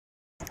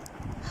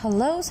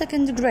Hello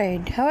second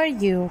grade, how are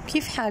you?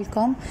 كيف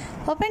حالكم?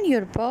 Open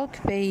your book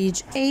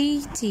page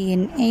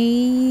 18.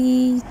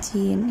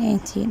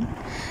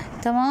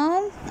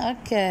 تمام؟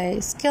 Okay,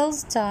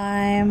 skills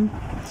time.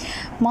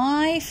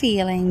 My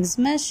feelings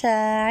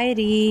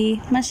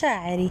مشاعري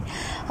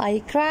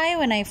I cry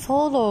when I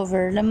fall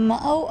over لما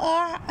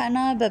أوقع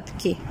أنا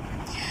ببكي.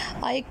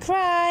 I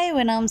cry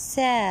when I'm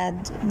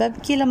sad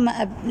ببكي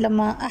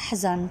لما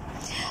أحزن.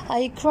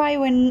 I cry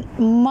when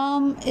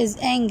mom is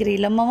angry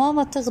لما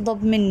ماما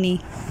تغضب مني.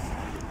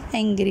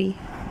 angry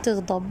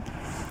تغضب.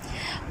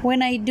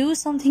 when I do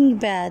something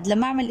bad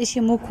لما أعمل إشي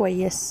مو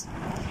كويس.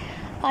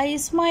 I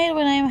smile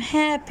when I'm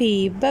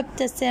happy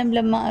ببتسم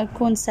لما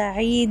أكون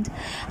سعيد.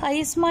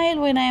 I smile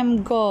when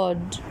I'm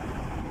good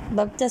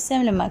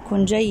ببتسم لما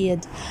أكون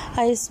جيد.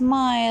 I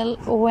smile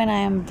when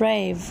I'm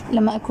brave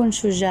لما أكون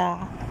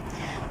شجاع.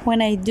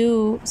 when I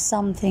do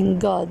something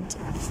good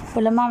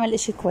ولما أعمل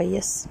إشي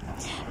كويس.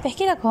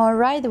 بحكي لك هون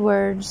write the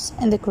words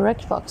in the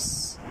correct box.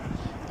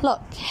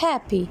 look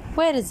happy,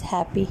 where is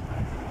happy?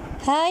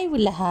 هاي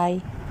ولا هاي؟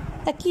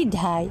 أكيد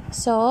هاي,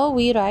 so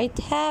we write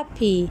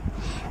happy.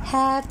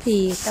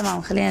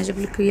 تمام, خلينا نجيب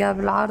لكم إياه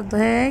بالعرض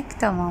هيك.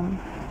 تمام.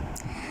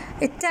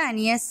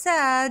 الثانية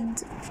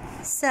sad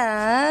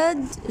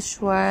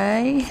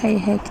شوي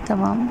هيك.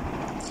 تمام.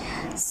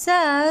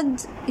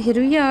 sad, here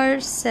we are,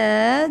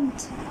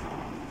 sad.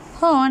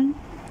 هون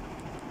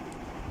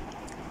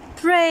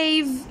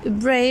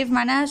brave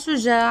معناها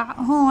شجاع.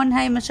 هون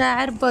هاي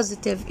مشاعر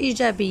positive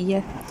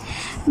إيجابية.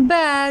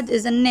 bad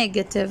is a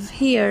negative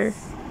here.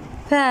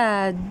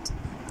 bad.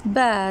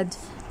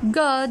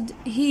 good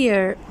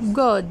here.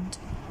 good.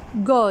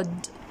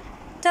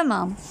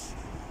 تمام.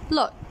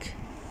 look,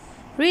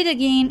 read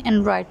again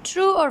and write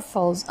true or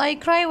false. I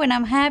cry when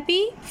I'm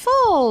happy.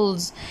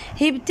 false.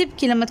 هي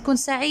بتبكي لما تكون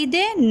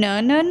سعيدة.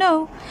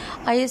 no.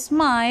 I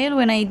smile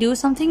when I do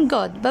something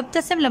good.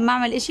 ببتسم لما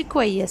أعمل إشي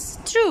كويس.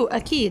 true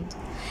أكيد.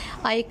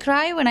 I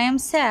cry when I am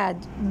sad.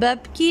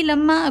 ببكي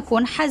لما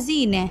أكون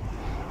حزينة.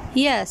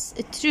 yes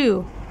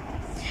true.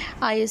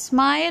 I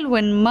smile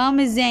when mom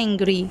is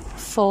angry.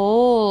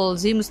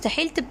 false. هي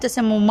مستحيل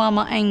تبتسم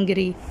وماما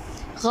angry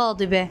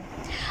غاضبة.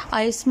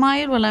 I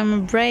smile when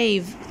I'm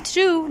brave.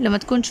 true لما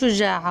تكون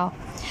شجاعة.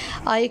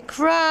 I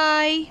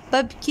cry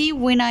ببكي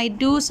when I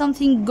do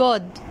something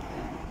good.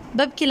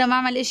 ببكي لما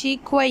أعمل إشي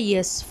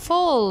كويس.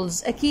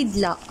 false أكيد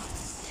لا.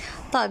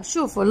 طيب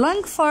شوفوا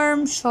long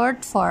form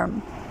short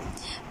form.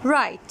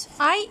 right,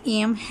 I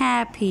am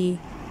happy.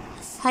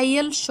 هي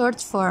ال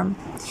short form.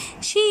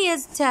 she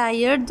is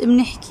tired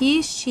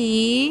بنحكي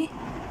she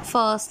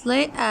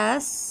فاصلة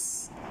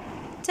s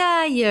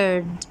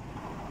tired.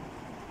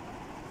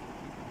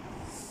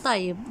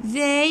 طيب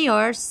they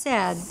are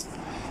sad.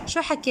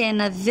 شو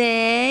حكينا؟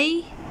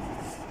 they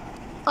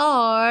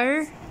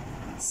are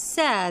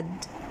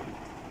sad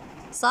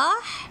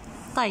صح؟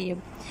 طيب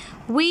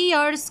we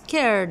are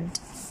scared.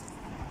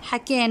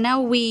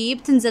 حكينا we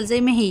بتنزل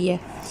زي ما هي.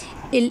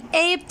 ال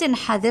A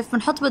بتنحذف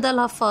بنحط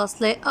بدلها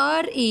فاصلة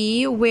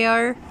RE.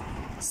 we're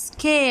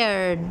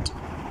scared.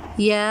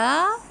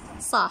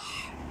 صح.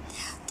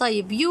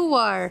 طيب you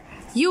are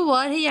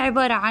هي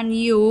عبارة عن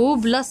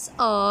you plus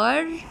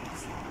R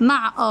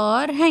مع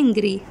R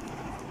hungry.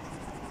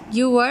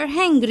 you are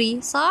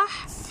hungry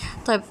صح.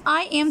 طيب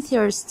I am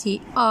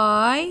thirsty.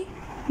 I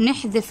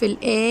نحذف ال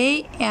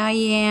A. I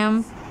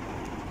am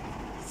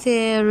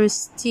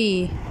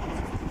thirsty.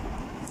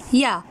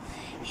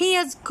 he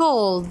is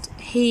cold.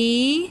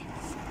 he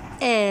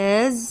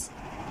is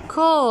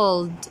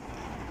cold.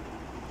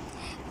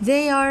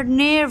 they are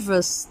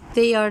nervous.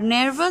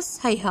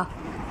 هيها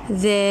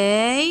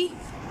they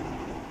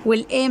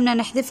والA بدنا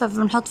نحذفها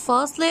بنحط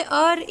فاصلة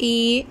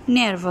RE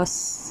nervous.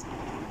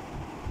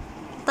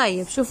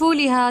 طيب شوفوا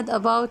لي هاد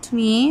about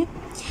me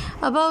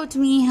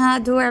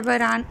هاد هو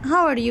عبارة عن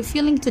how are you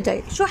feeling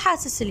today. شو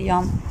حاسس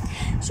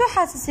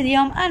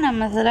اليوم؟ أنا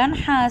مثلا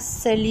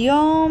حاسة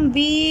اليوم ب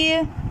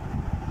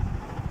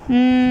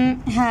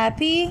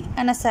happy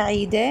أنا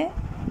سعيدة.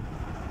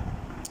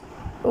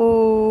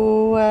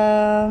 و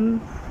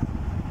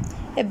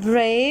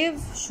brave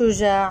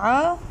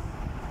شجاعة.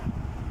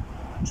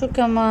 شو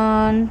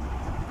كمان؟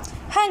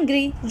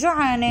 hungry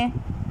جوعانة.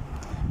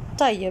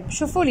 طيب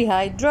شوفوا لي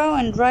هاي draw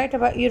and write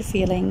about your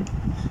feeling.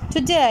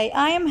 today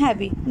I am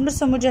happy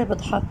نرسم وجه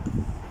بضحك.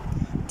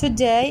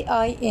 today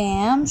I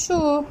am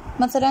شو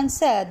مثلا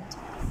sad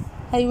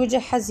هاي وجه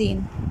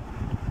حزين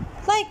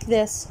like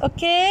this.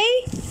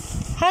 okay,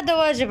 هذا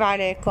واجب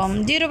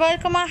عليكم. ديروا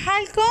بالكم على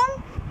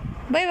حالكم.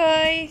 باي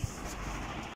باي.